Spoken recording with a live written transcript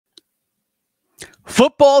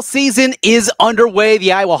Football season is underway.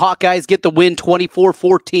 The Iowa Hawkeyes get the win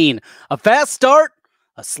 24-14. A fast start,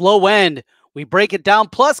 a slow end. We break it down.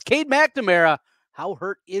 Plus, Cade McNamara, how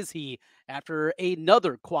hurt is he after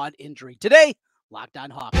another quad injury? Today, Locked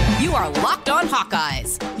On Hawkeyes. You are Locked On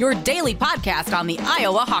Hawkeyes, your daily podcast on the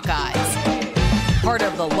Iowa Hawkeyes. Part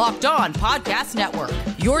of the Locked On Podcast Network,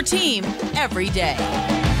 your team every day.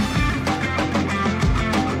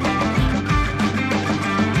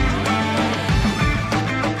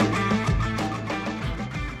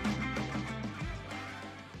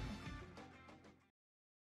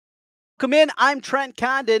 Welcome in. I'm Trent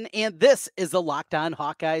Condon, and this is the Locked On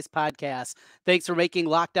Hawkeyes podcast. Thanks for making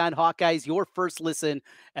Locked On Hawkeyes your first listen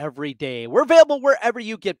every day. We're available wherever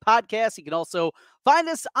you get podcasts. You can also find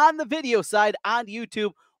us on the video side on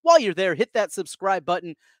YouTube. While you're there, hit that subscribe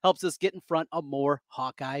button. Helps us get in front of more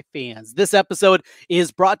Hawkeye fans. This episode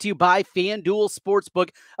is brought to you by FanDuel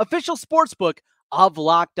Sportsbook, official sportsbook of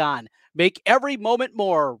Locked On. Make every moment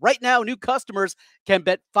more. Right now, new customers can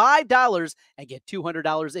bet $5 and get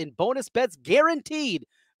 $200 in bonus bets guaranteed.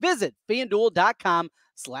 Visit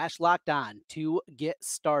FanDuel.com/LockedOn to get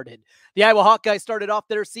started. The Iowa Hawkeyes started off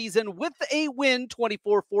their season with a win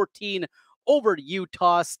 24-14 over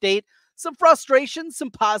Utah State. Some frustration,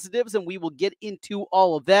 some positives, and we will get into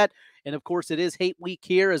all of that. And of course, it is hate week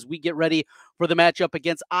here as we get ready for the matchup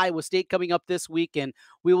against Iowa State coming up this week. And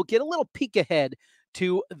we will get a little peek ahead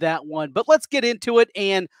to that one. But let's get into it.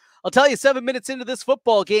 And I'll tell you, 7 minutes into this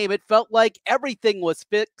football game, it felt like everything was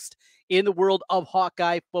fixed in the world of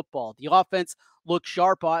Hawkeye football. The offense looked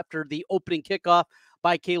sharp after the opening kickoff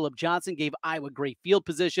by Caleb Johnson, gave Iowa great field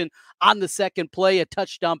position. On the second play, a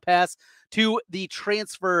touchdown pass to the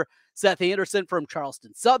transfer Seth Anderson from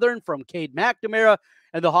Charleston Southern, from Cade McNamara,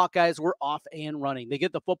 and the Hawkeyes were off and running. They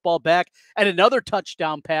get the football back, and another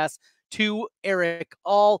touchdown pass to Eric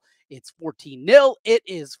All. It's 14-0. It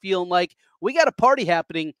is feeling like we got a party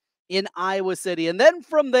happening in Iowa City. And then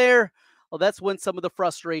from there, well, that's when some of the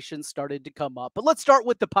frustration started to come up. But let's start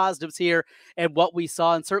with the positives here and what we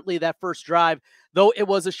saw. And certainly that first drive, though it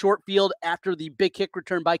was a short field after the big kick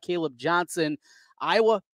return by Caleb Johnson,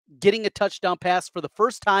 Iowa getting a touchdown pass for the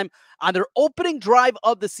first time on their opening drive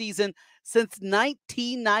of the season since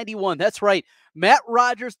 1991. That's right. Matt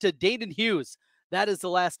Rogers to Dayton Hughes. That is the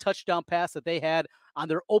last touchdown pass that they had on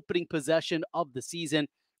their opening possession of the season,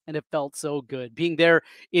 and it felt so good. Being there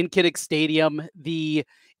in Kinnick Stadium, the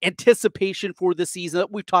anticipation for the season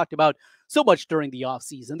that we've talked about so much during the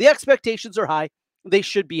offseason. The expectations are high. They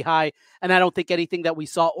should be high, and I don't think anything that we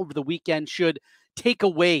saw over the weekend should take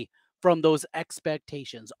away from those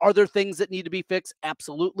expectations. Are there things that need to be fixed?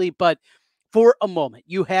 Absolutely, but for a moment,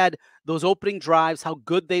 you had those opening drives, how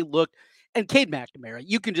good they looked. And Cade McNamara,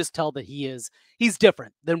 you can just tell that he's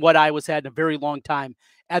different than what Iowa's had in a very long time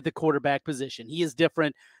at the quarterback position. He is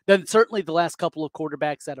different than certainly the last couple of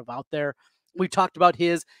quarterbacks that have out there. We've talked about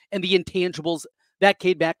his and the intangibles that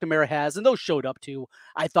Cade McNamara has, and those showed up too,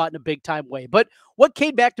 I thought, in a big-time way. But what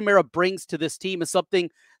Cade McNamara brings to this team is something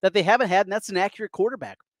that they haven't had, and that's an accurate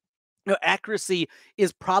quarterback. You know, accuracy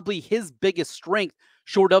is probably his biggest strength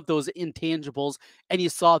short of those intangibles, and you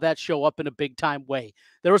saw that show up in a big-time way.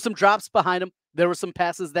 There were some drops behind him. There were some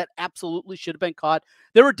passes that absolutely should have been caught.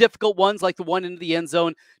 There were difficult ones, like the one into the end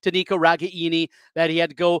zone to Nico Ragaini, that he had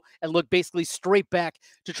to go and look basically straight back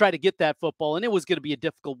to try to get that football, and it was going to be a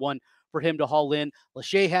difficult one for him to haul in.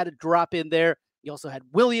 Lachey had a drop in there. You also had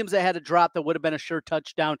Williams that had a drop that would have been a sure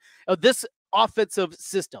touchdown. This offensive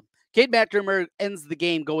system, Cade McNamara ends the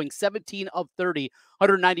game going 17 of 30,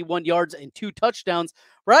 191 yards and 2 touchdowns.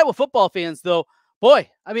 For Iowa football fans, though, boy,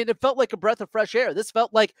 I mean, it felt like a breath of fresh air. This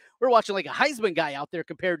felt like we're watching like a Heisman guy out there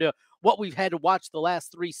compared to what we've had to watch the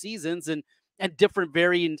last 3 seasons and different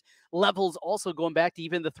variant levels also going back to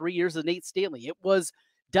even the 3 years of Nate Stanley. It was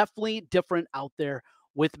definitely different out there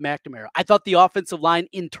with McNamara. I thought the offensive line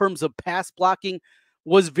in terms of pass blocking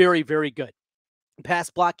was very, very good. Pass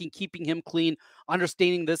blocking, keeping him clean,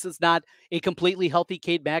 understanding this is not a completely healthy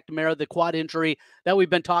Cade McNamara. The quad injury that we've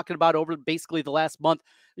been talking about over basically the last month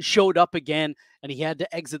showed up again, and he had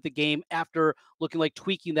to exit the game after looking like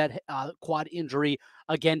tweaking that quad injury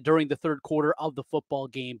again during the third quarter of the football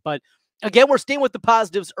game. But again, we're staying with the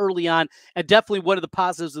positives early on, and definitely one of the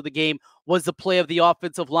positives of the game was the play of the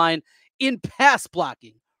offensive line in pass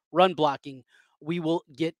blocking, run blocking. We will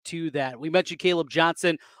get to that. We mentioned Caleb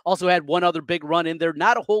Johnson also had one other big run in there.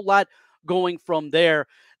 Not a whole lot going from there.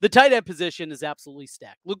 The tight end position is absolutely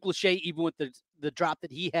stacked. Luke Lachey, even with the drop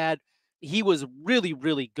that he had, he was really,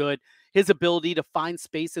 really good. His ability to find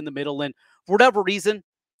space in the middle. And for whatever reason,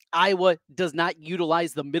 Iowa does not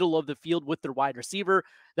utilize the middle of the field with their wide receiver.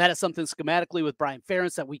 That is something schematically with Brian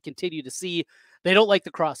Ferentz that we continue to see. They don't like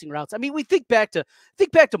the crossing routes. I mean, we think back to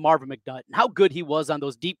Marvin McNutt and how good he was on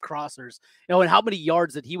those deep crossers, and how many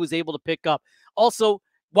yards that he was able to pick up. Also,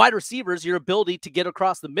 wide receivers, your ability to get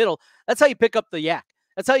across the middle. That's how you pick up the yak.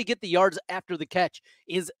 That's how you get the yards after the catch,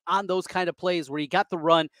 is on those kind of plays where you got the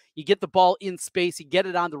run, you get the ball in space, you get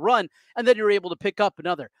it on the run, and then you're able to pick up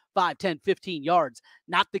another 5, 10, 15 yards.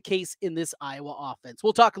 Not the case in this Iowa offense.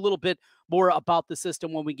 We'll talk a little bit more about the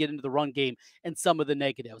system when we get into the run game and some of the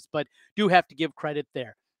negatives, but do have to give credit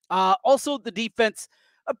there. Also, the defense,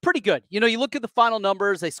 pretty good. You look at the final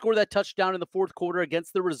numbers. They scored that touchdown in the fourth quarter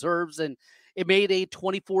against the reserves, and it made a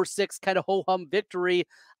 24-6 kind of ho-hum victory,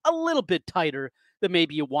 a little bit tighter than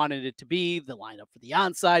maybe you wanted it to be, the lineup for the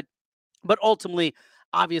onside. But ultimately,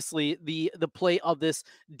 obviously, the play of this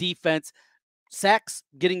defense, sacks,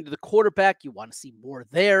 getting to the quarterback, you want to see more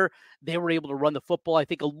there. They were able to run the football, I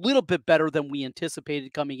think, a little bit better than we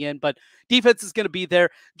anticipated coming in, but defense is going to be there.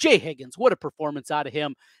 Jay Higgins, what a performance out of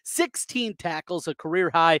him. 16 tackles, a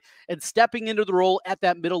career high, and stepping into the role at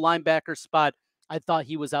that middle linebacker spot, I thought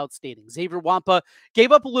he was outstanding. Xavier Wampa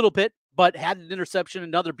gave up a little bit, but had an interception,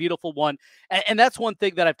 another beautiful one. And that's one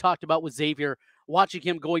thing that I've talked about with Xavier, watching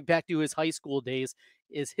him going back to his high school days,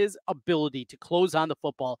 is his ability to close on the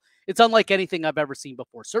football. It's unlike anything I've ever seen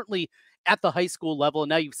before, certainly at the high school level. And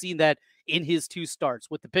now you've seen that in his 2 starts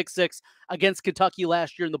with the pick 6 against Kentucky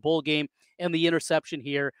last year in the bowl game and the interception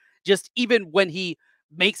here. Just even when he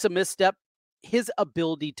makes a misstep, his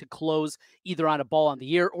ability to close either on a ball on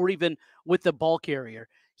the air or even with the ball carrier,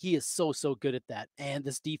 he is so good at that. And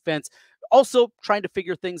this defense also trying to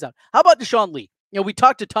figure things out. How about Deshaun Lee? We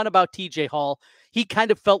talked a ton about TJ Hall. He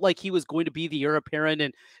kind of felt like he was going to be the heir apparent,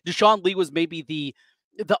 and Deshaun Lee was maybe the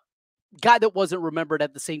guy that wasn't remembered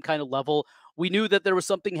at the same kind of level. We knew that there was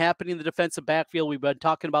something happening in the defensive backfield. We've been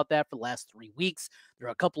talking about that for the last 3 weeks. There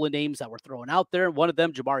are a couple of names that were thrown out there. One of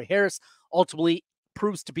them, Jamari Harris, ultimately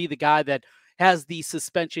proves to be the guy that has the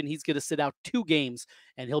suspension. He's going to sit out 2 games,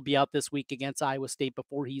 and he'll be out this week against Iowa State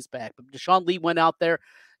before he's back. But Deshaun Lee went out there.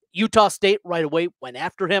 Utah State right away went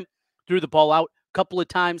after him, threw the ball out a couple of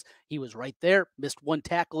times. He was right there, missed 1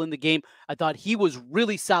 tackle in the game. I thought he was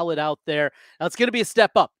really solid out there. Now it's going to be a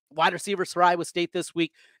step up. Wide receivers for Iowa State this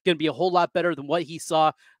week, going to be a whole lot better than what he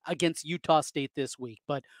saw against Utah State this week.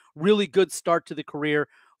 But really good start to the career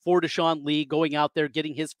for Deshaun Lee, going out there,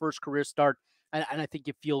 getting his first career start. And I think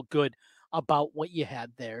you feel good about what you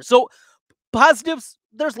had there. So positives,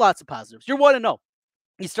 there's lots of positives. You're 1-0.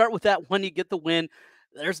 You start with that one, you get the win.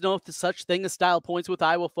 There's no such thing as style points with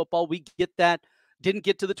Iowa football. We get that. Didn't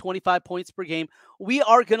get to the 25 points per game. We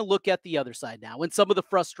are going to look at the other side now and some of the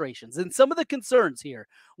frustrations and some of the concerns here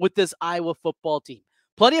with this Iowa football team.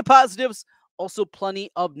 Plenty of positives, also plenty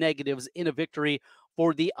of negatives in a victory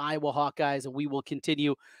for the Iowa Hawkeyes, and we will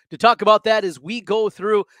continue to talk about that as we go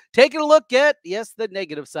through taking a look at, yes, the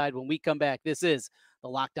negative side when we come back. This is the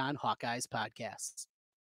Locked On Hawkeyes podcast.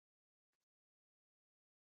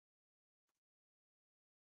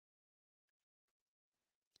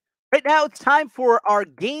 Right now, it's time for our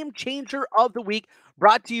Game Changer of the Week,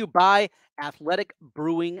 brought to you by Athletic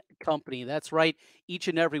Brewing Company. That's right. Each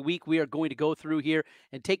and every week, we are going to go through here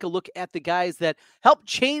and take a look at the guys that helped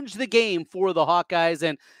change the game for the Hawkeyes,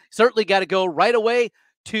 and certainly got to go right away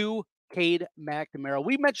to Cade McNamara.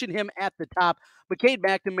 We mentioned him at the top, but Cade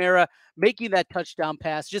McNamara making that touchdown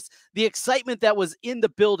pass, just the excitement that was in the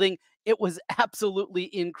building, it was absolutely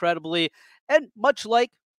incredibly. And much like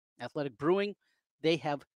Athletic Brewing, they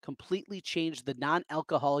have completely changed the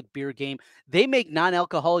non-alcoholic beer game. They make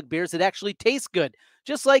non-alcoholic beers that actually taste good,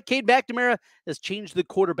 just like Cade McNamara has changed the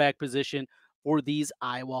quarterback position for these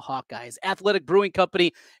Iowa Hawkeyes. Athletic Brewing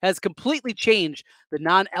Company has completely changed the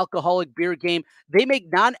non-alcoholic beer game. They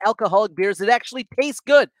make non-alcoholic beers that actually taste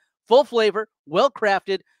good, full flavor,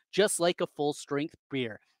 well-crafted, just like a full-strength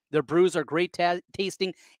beer. Their brews are great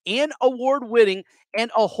tasting and award-winning,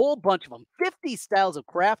 and a whole bunch of them, 50 styles of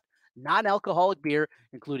craft non-alcoholic beer,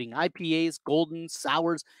 including IPAs, golden,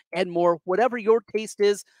 sours, and more. Whatever your taste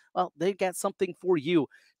is, well, they've got something for you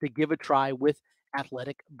to give a try with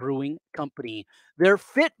Athletic Brewing Company. They're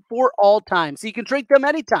fit for all time, so you can drink them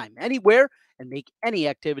anytime, anywhere, and make any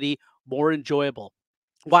activity more enjoyable.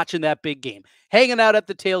 Watching that big game, hanging out at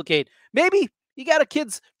the tailgate. Maybe you got a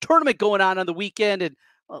kids' tournament going on the weekend, and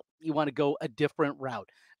well, you want to go a different route.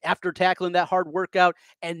 After tackling that hard workout,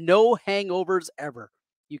 and no hangovers ever.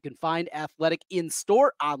 You can find Athletic in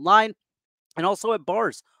store, online, and also at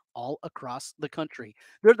bars all across the country.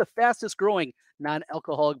 They're the fastest growing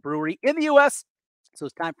non-alcoholic brewery in the U.S., so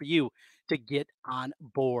it's time for you to get on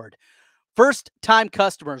board. First-time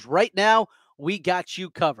customers, right now, we got you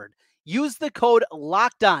covered. Use the code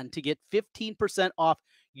LOCKEDON to get 15% off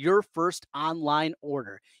your first online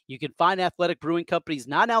order. You can find Athletic Brewing Company's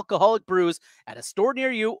non-alcoholic brews at a store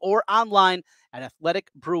near you or online at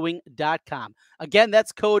athleticbrewing.com. Again,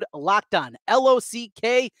 that's code LOCKEDON,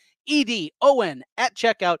 LOCKEDON at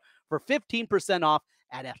checkout for 15% off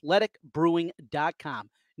at athleticbrewing.com.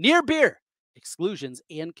 Near beer, exclusions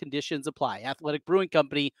and conditions apply. Athletic Brewing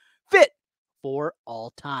Company, fit for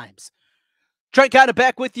all times. Trent Condon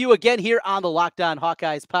back with you again here on the Locked On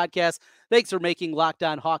Hawkeyes podcast. Thanks for making Locked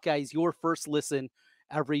On Hawkeyes your first listen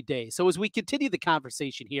every day. So as we continue the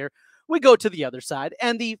conversation here, we go to the other side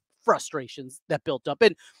and the frustrations that built up.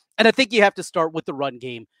 And I think you have to start with the run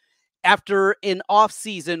game. After an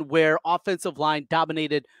offseason where offensive line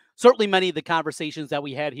dominated certainly many of the conversations that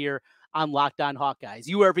we had here on Locked On Hawkeyes.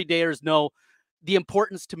 You everydayers know the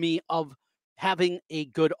importance to me of having a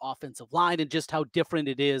good offensive line and just how different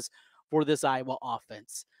it is for this Iowa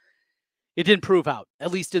offense. It didn't prove out,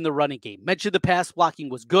 at least in the running game. Mentioned the pass blocking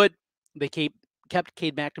was good. They kept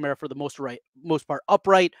Cade McNamara for the most part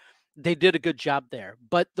upright. They did a good job there.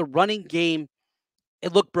 But the running game,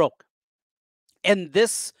 it looked broke. And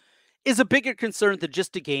this is a bigger concern than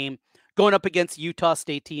just a game going up against a Utah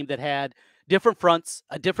State team that had different fronts,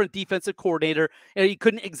 a different defensive coordinator, and you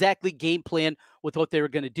couldn't exactly game plan with what they were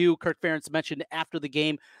going to do. Kirk Ferentz mentioned after the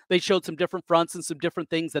game, they showed some different fronts and some different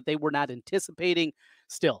things that they were not anticipating.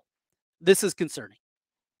 Still, this is concerning.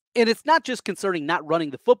 And it's not just concerning not running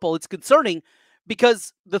the football. It's concerning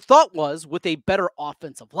because the thought was with a better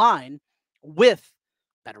offensive line, with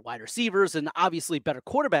better wide receivers and obviously better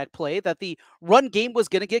quarterback play, that the run game was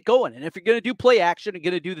going to get going. And if you're going to do play action and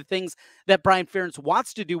going to do the things that Brian Ferentz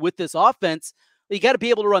wants to do with this offense, you got to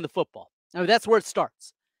be able to run the football. I mean, that's where it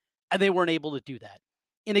starts. And they weren't able to do that.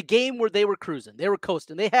 In a game where they were cruising, they were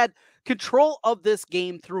coasting, they had control of this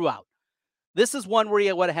game throughout. This is one where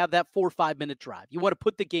you want to have that 4 or 5 minute drive. You want to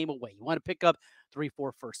put the game away. You want to pick up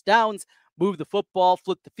 3-4 first downs, move the football,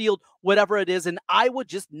 flip the field, whatever it is. And Iowa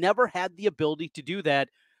just never had the ability to do that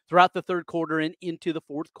throughout the third quarter and into the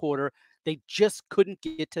fourth quarter. They just couldn't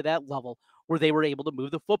get to that level where they were able to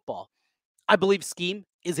move the football. I believe scheme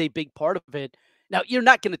is a big part of it. Now, you're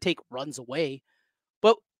not going to take runs away,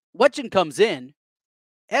 but Wetchen comes in,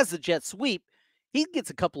 has the jet sweep. He gets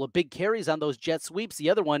a couple of big carries on those jet sweeps. The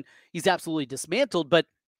other one, he's absolutely dismantled. But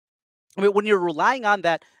I mean, when you're relying on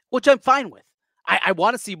that, which I'm fine with, I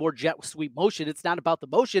want to see more jet sweep motion. It's not about the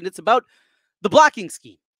motion. It's about the blocking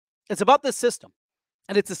scheme. It's about the system.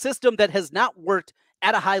 And it's a system that has not worked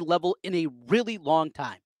at a high level in a really long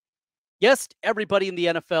time. Yes, everybody in the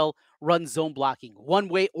NFL runs zone blocking one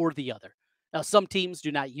way or the other. Now, some teams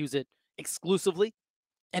do not use it exclusively,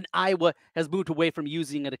 and Iowa has moved away from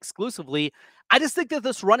using it exclusively. I just think that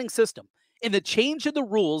this running system and the change in the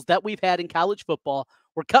rules that we've had in college football,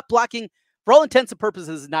 where cut blocking, for all intents and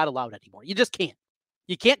purposes, is not allowed anymore. You just can't.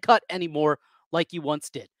 You can't cut anymore like you once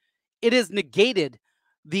did. It has negated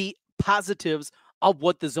the positives of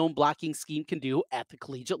what the zone blocking scheme can do at the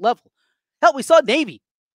collegiate level. Hell, we saw Navy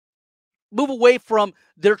move away from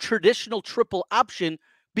their traditional triple option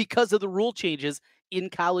because of the rule changes in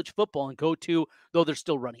college football and go to, though they're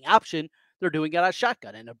still running option, they're doing it on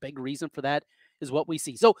shotgun. And a big reason for that is what we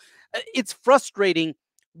see. So it's frustrating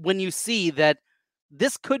when you see that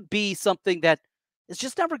this could be something that is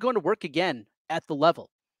just never going to work again at the level.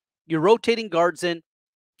 You're rotating guards in.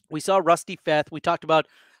 We saw Rusty Feth. We talked about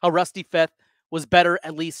how Rusty Feth was better,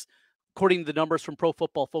 at least according to the numbers from Pro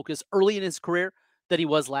Football Focus, early in his career than he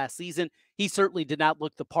was last season. He certainly did not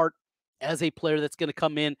look the part as a player that's going to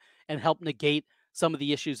come in and help negate some of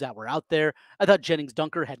the issues that were out there. I thought Jennings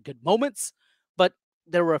Dunker had good moments, but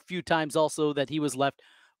there were a few times also that he was left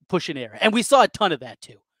pushing air. And we saw a ton of that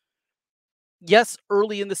too. Yes,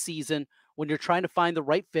 early in the season, when you're trying to find the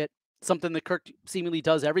right fit, something that Kirk seemingly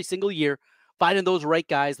does every single year, finding those right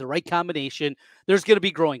guys, the right combination, there's going to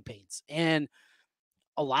be growing pains. And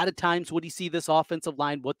a lot of times when you see this offensive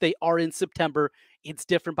line, what they are in September, it's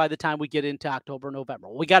different by the time we get into October, November.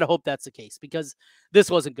 Well, we got to hope that's the case because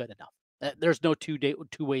this wasn't good enough. There's no two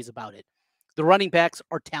ways about it. The running backs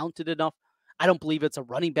are talented enough. I don't believe it's a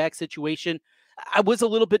running back situation. I was a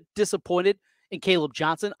little bit disappointed in Caleb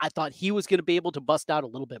Johnson. I thought he was going to be able to bust out a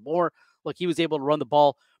little bit more. Look, he was able to run the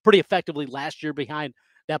ball pretty effectively last year behind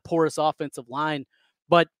that porous offensive line.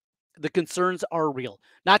 But the concerns are real,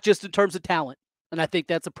 not just in terms of talent, and I think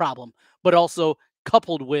that's a problem, but also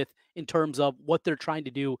coupled with in terms of what they're trying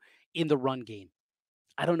to do in the run game.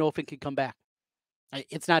 I don't know if it can come back.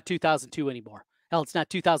 It's not 2002 anymore. Hell, it's not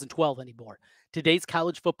 2012 anymore. Today's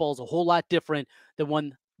college football is a whole lot different than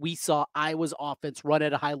when we saw Iowa's offense run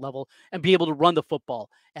at a high level and be able to run the football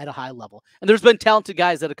at a high level. And there's been talented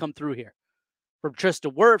guys that have come through here. From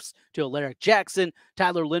Tristan Wirfs to Alaric Jackson,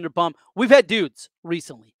 Tyler Linderbaum. We've had dudes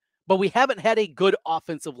recently, but we haven't had a good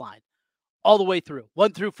offensive line all the way through,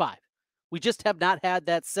 1 through 5. We just have not had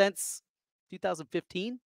that since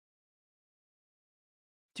 2015,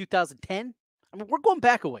 2010. I mean, we're going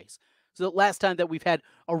back a ways. So the last time that we've had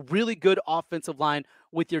a really good offensive line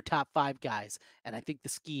with your top 5 guys. And I think the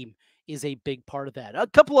scheme is a big part of that. A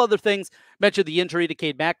couple other things. Mentioned the injury to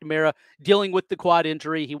Cade McNamara, dealing with the quad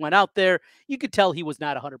injury. He went out there. You could tell he was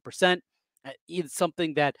not 100%. It's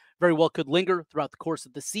something that very well could linger throughout the course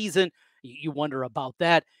of the season. You wonder about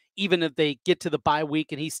that. Even if they get to the bye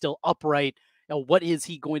week and he's still upright, what is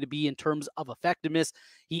he going to be in terms of effectiveness?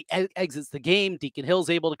 He exits the game. Deacon Hill's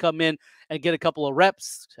able to come in and get a couple of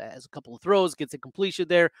reps, has a couple of throws, gets a completion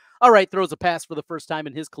there. All right, throws a pass for the first time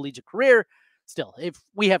in his collegiate career. Still, if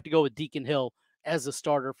we have to go with Deacon Hill as a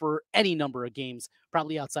starter for any number of games,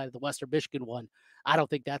 probably outside of the Western Michigan one, I don't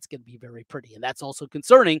think that's going to be very pretty. And that's also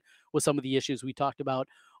concerning with some of the issues we talked about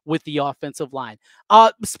with the offensive line.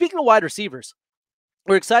 Speaking of wide receivers,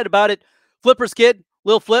 we're excited about it. Flipper's kid,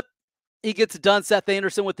 Lil Flip, he gets it done. Seth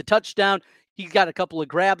Anderson with the touchdown. He got a couple of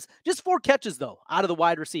grabs. Just 4 catches, though, out of the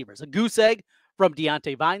wide receivers. A goose egg from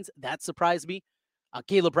Deontay Vines. That surprised me.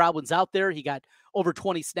 Caleb Rodwin's out there. He got over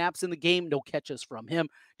 20 snaps in the game. No catches from him.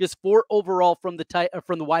 Just 4 overall from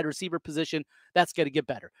the wide receiver position. That's going to get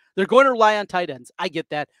better. They're going to rely on tight ends. I get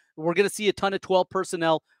that. We're going to see a ton of 12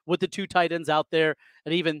 personnel with the 2 tight ends out there,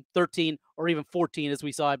 and even 13 or even 14, as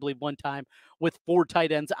we saw, I believe, one time with 4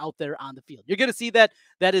 tight ends out there on the field. You're going to see that.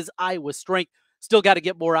 That is Iowa's strength. Still got to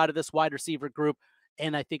get more out of this wide receiver group.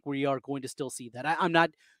 And I think we are going to still see that. I'm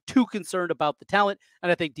not too concerned about the talent,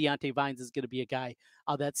 and I think Deontay Vines is going to be a guy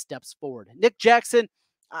that steps forward. Nick Jackson,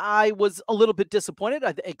 I was a little bit disappointed.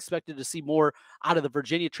 I expected to see more out of the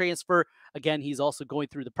Virginia transfer. Again, he's also going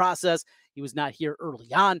through the process. He was not here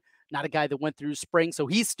early on, not a guy that went through spring, so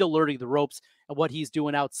he's still learning the ropes and what he's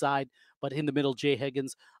doing outside. But in the middle, Jay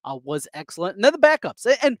Higgins was excellent. And then the backups,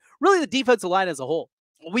 and really the defensive line as a whole.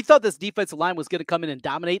 We thought this defensive line was going to come in and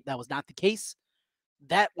dominate. That was not the case.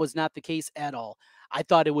 That was not the case at all. I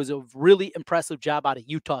thought it was a really impressive job out of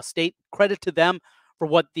Utah State. Credit to them for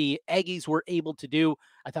what the Aggies were able to do.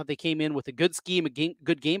 I thought they came in with a good scheme,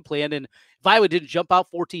 good game plan. And if Iowa didn't jump out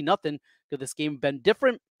 14-0, could this game have been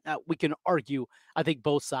different? We can argue, I think,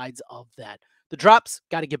 both sides of that. The drops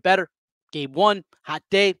got to get better. Game 1, hot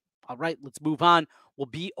day. All right, let's move on. We'll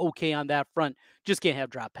be okay on that front. Just can't have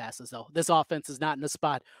drop passes, though. This offense is not in a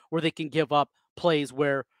spot where they can give up plays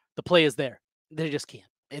where the play is there. They just can't.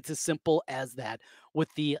 It's as simple as that with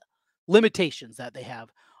the limitations that they have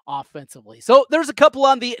offensively. So there's a couple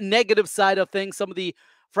on the negative side of things, some of the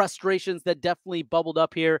frustrations that definitely bubbled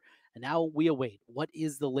up here. And now we await what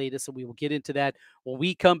is the latest, and we will get into that when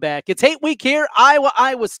we come back. It's hate week here,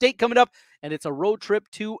 Iowa State coming up, and it's a road trip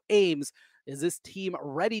to Ames. Is this team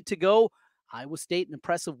ready to go? Iowa State, an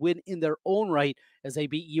impressive win in their own right as they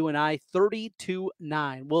beat UNI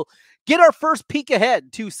 30-9. We'll get our first peek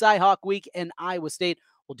ahead to Cy-Hawk Week and Iowa State.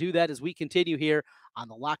 We'll do that as we continue here on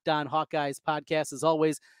the Locked On Hawkeyes podcast. As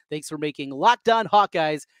always, thanks for making Locked On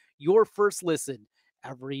Hawkeyes your first listen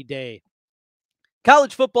every day.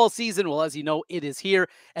 College football season, well, as you know, it is here.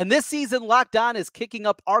 And this season, Locked On is kicking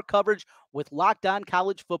up our coverage with Locked On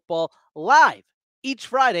College Football live each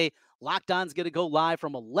Friday. Locked On's going to go live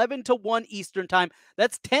from 11 to 1 Eastern Time.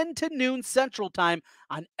 That's 10 to noon Central Time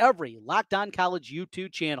on every Locked On College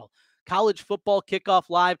YouTube channel. College Football Kickoff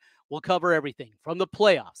Live will cover everything from the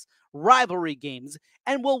playoffs, rivalry games,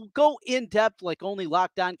 and we'll go in depth like only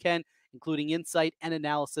Locked On can, including insight and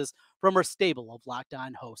analysis from our stable of Locked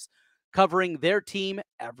On hosts, covering their team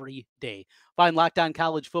every day. Find Locked On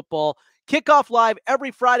College Football Kickoff Live every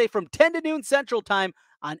Friday from 10 to noon Central Time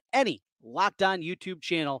on any Locked On YouTube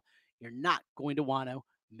channel. You're not going to want to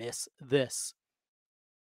miss this.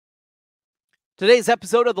 Today's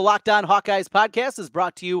episode of the Locked On Hawkeyes podcast is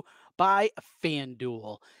brought to you by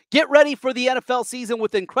FanDuel. Get ready for the NFL season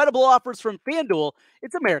with incredible offers from FanDuel.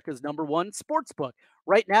 It's America's #1 sportsbook.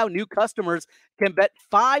 Right now, new customers can bet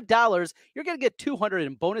 $5. You're going to get $200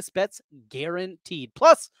 in bonus bets guaranteed.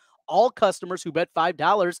 Plus, all customers who bet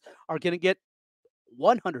 $5 are going to get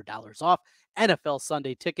 $100 off NFL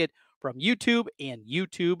Sunday Ticket from YouTube and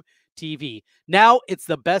YouTube TV. Now it's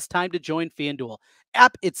the best time to join FanDuel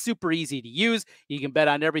app. It's super easy to use. You can bet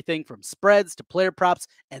on everything from spreads to player props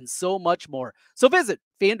and so much more. So visit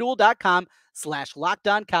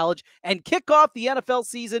FanDuel.com/LockedOnCollege and kick off the NFL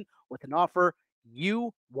season with an offer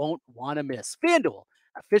you won't want to miss. FanDuel,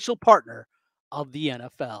 official partner of the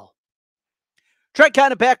NFL. Trent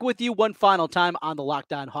Condon back with you one final time on the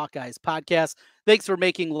Locked On Hawkeyes podcast. Thanks for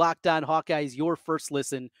making Locked On Hawkeyes your first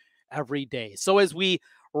listen every day. So as we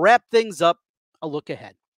wrap things up, a look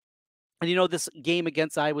ahead. And this game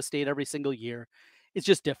against Iowa State every single year is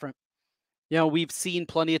just different. We've seen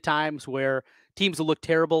plenty of times where teams will look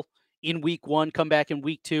terrible in week one, come back in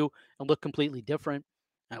week two, and look completely different.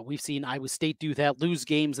 We've seen Iowa State do that, lose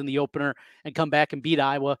games in the opener, and come back and beat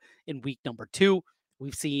Iowa in week number two.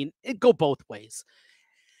 We've seen it go both ways.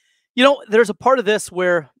 There's a part of this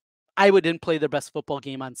where Iowa didn't play their best football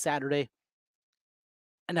game on Saturday,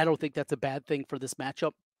 and I don't think that's a bad thing for this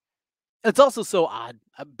matchup. It's also so odd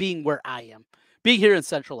being where I am, being here in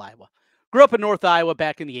central Iowa. Grew up in North Iowa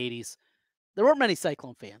back in the 80s. There weren't many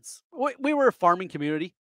Cyclone fans. We were a farming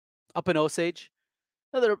community up in Osage.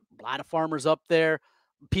 There are a lot of farmers up there,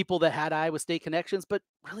 people that had Iowa State connections, but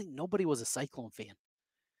really nobody was a Cyclone fan.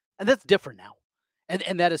 And that's different now.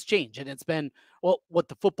 And that has changed. And it's been, what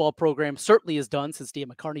the football program certainly has done since Dan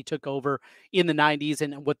McCarney took over in the 90s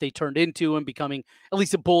and what they turned into and becoming at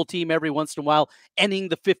least a bowl team every once in a while, ending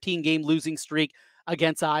the 15-game losing streak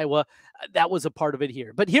against Iowa. That was a part of it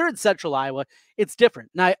here. But here in central Iowa, it's different.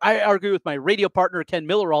 And I argue with my radio partner, Ken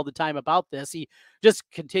Miller, all the time about this. He just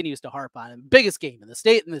continues to harp on it. Biggest game in the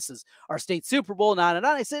state, and this is our state Super Bowl, and on and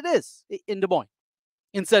on. I said it is in Des Moines,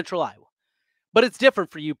 in central Iowa. But it's different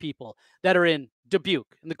for you people that are in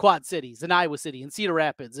Dubuque, in the Quad Cities, in Iowa City, in Cedar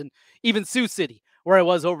Rapids, and even Sioux City, where I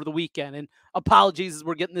was over the weekend. And apologies as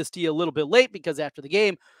we're getting this to you a little bit late because after the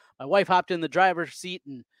game, my wife hopped in the driver's seat,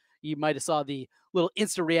 and you might have saw the little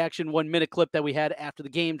instant reaction 1-minute clip that we had after the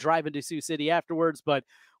game, driving to Sioux City afterwards, but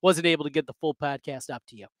wasn't able to get the full podcast up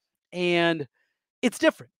to you. And it's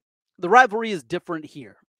different. The rivalry is different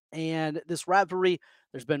here. And this rivalry,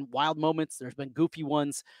 there's been wild moments. There's been goofy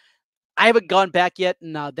ones. I haven't gone back yet,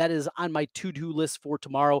 and that is on my to-do list for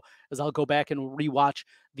tomorrow, as I'll go back and rewatch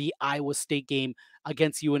the Iowa State game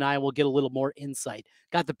against UNI. We'll get a little more insight.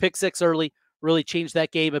 Got the pick six early, really changed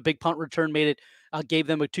that game. A big punt return made it, gave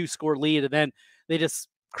them a 2-score lead, and then they just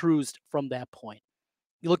cruised from that point.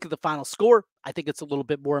 You look at the final score, I think it's a little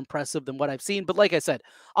bit more impressive than what I've seen. But like I said,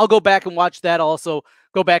 I'll go back and watch that. I'll also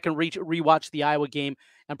go back and rewatch the Iowa game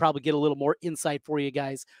and probably get a little more insight for you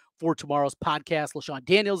guys for tomorrow's podcast. LaShawn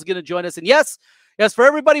Daniels is going to join us. And yes, for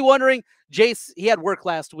everybody wondering, Jace, he had work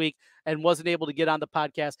last week and wasn't able to get on the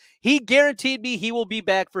podcast. He guaranteed me he will be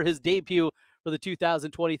back for his debut for the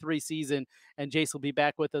 2023 season. And Jace will be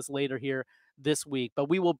back with us later here this week. But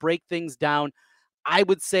we will break things down. I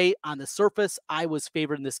would say on the surface, I was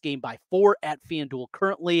favored in this game by 4 at FanDuel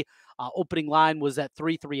currently. Opening line was at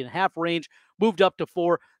 3.5 range, moved up to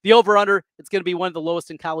 4. The over-under, it's going to be one of the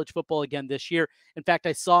lowest in college football again this year. In fact,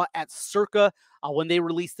 I saw at Circa when they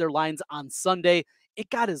released their lines on Sunday,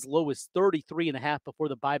 it got as low as 33.5 before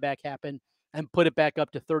the buyback happened and put it back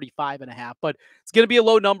up to 35.5. But it's going to be a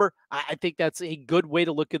low number. I think that's a good way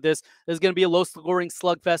to look at this. There's going to be a low-scoring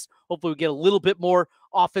slugfest. Hopefully we get a little bit more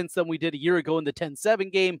offense than we did a year ago in the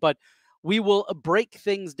 10-7 game. But we will break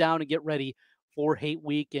things down and get ready for Hate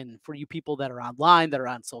Week. And for you people that are online, that are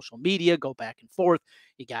on social media, go back and forth.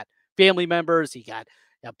 You got family members. You got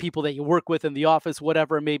people that you work with in the office,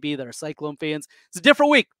 whatever it may be, that are Cyclone fans. It's a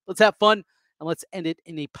different week. Let's have fun, and let's end it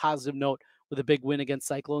in a positive note with a big win against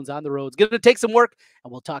Cyclones on the road. It's going to take some work,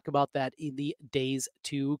 and we'll talk about that in the days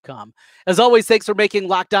to come. As always, thanks for making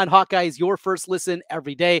Locked On Hawkeyes your first listen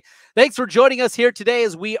every day. Thanks for joining us here today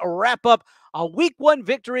as we wrap up a week 1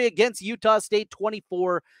 victory against Utah State,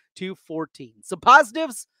 24-14. Some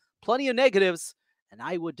positives, plenty of negatives, and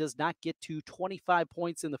Iowa does not get to 25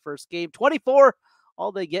 points in the first game. 24,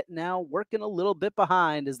 all they get now, working a little bit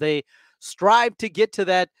behind as they strive to get to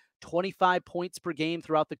that 25 points per game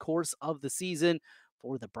throughout the course of the season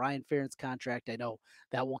for the Brian Ferentz contract. I know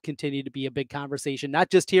that will continue to be a big conversation,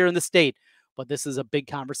 not just here in the state, but this is a big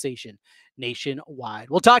conversation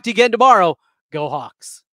nationwide. We'll talk to you again tomorrow. Go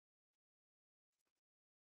Hawks.